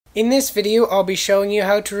In this video, I'll be showing you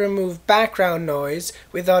how to remove background noise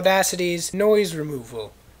with Audacity's noise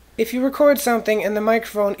removal. If you record something and the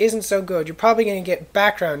microphone isn't so good, you're probably going to get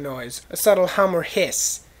background noise, a subtle hum or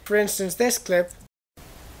hiss. For instance, this clip,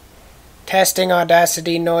 testing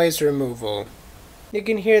Audacity noise removal. You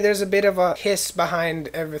can hear there's a bit of a hiss behind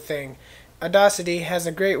everything. Audacity has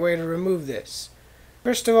a great way to remove this.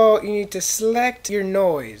 First of all, you need to select your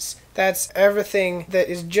noise. That's everything that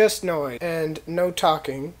is just noise and no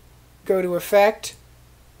talking. Go to Effect,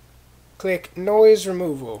 click Noise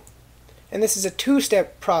Removal. And this is a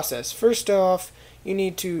two-step process. First off, you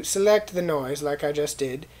need to select the noise like I just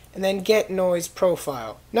did, and then get Noise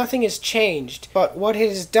Profile. Nothing has changed, but what it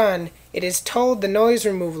has done, it has told the noise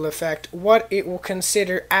removal effect what it will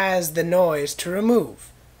consider as the noise to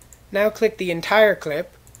remove. Now click the entire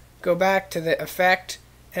clip, go back to the Effect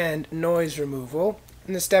and Noise Removal,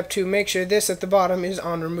 and the step 2, make sure this at the bottom is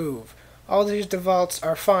on Remove. All these defaults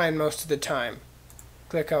are fine most of the time.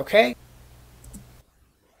 Click OK.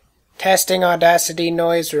 Testing Audacity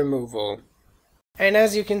noise removal. And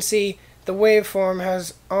as you can see, the waveform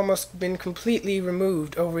has almost been completely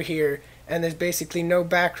removed over here, and there's basically no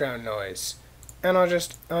background noise. And I'll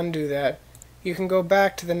just undo that. You can go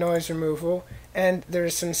back to the noise removal, and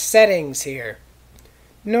there's some settings here.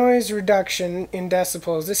 Noise reduction in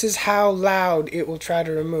decibels. This is how loud it will try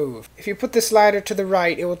to remove. If you put the slider to the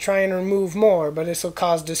right, it will try and remove more, but this will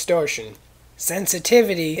cause distortion.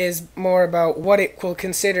 Sensitivity is more about what it will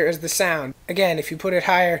consider as the sound. Again, if you put it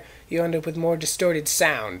higher, you end up with more distorted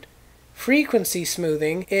sound. Frequency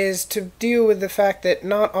smoothing is to deal with the fact that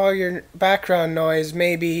not all your background noise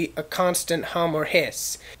may be a constant hum or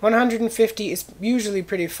hiss. 150 is usually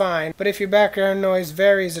pretty fine, but if your background noise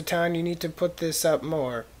varies a ton, you need to put this up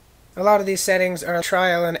more. A lot of these settings are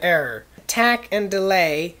trial and error. Attack and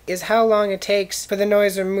delay is how long it takes for the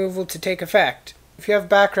noise removal to take effect. If you have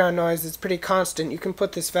background noise that's pretty constant, you can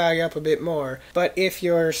put this value up a bit more, but if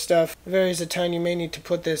your stuff varies a ton, you may need to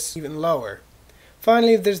put this even lower.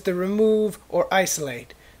 Finally, there's the remove or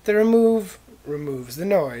isolate. The remove removes the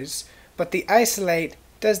noise, but the isolate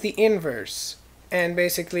does the inverse and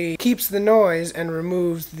basically keeps the noise and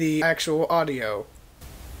removes the actual audio.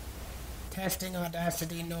 Testing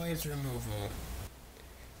Audacity noise removal.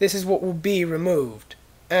 This is what will be removed.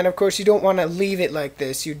 And of course you don't want to leave it like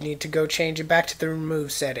this, you'd need to go change it back to the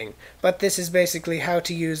remove setting. But this is basically how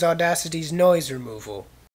to use Audacity's noise removal.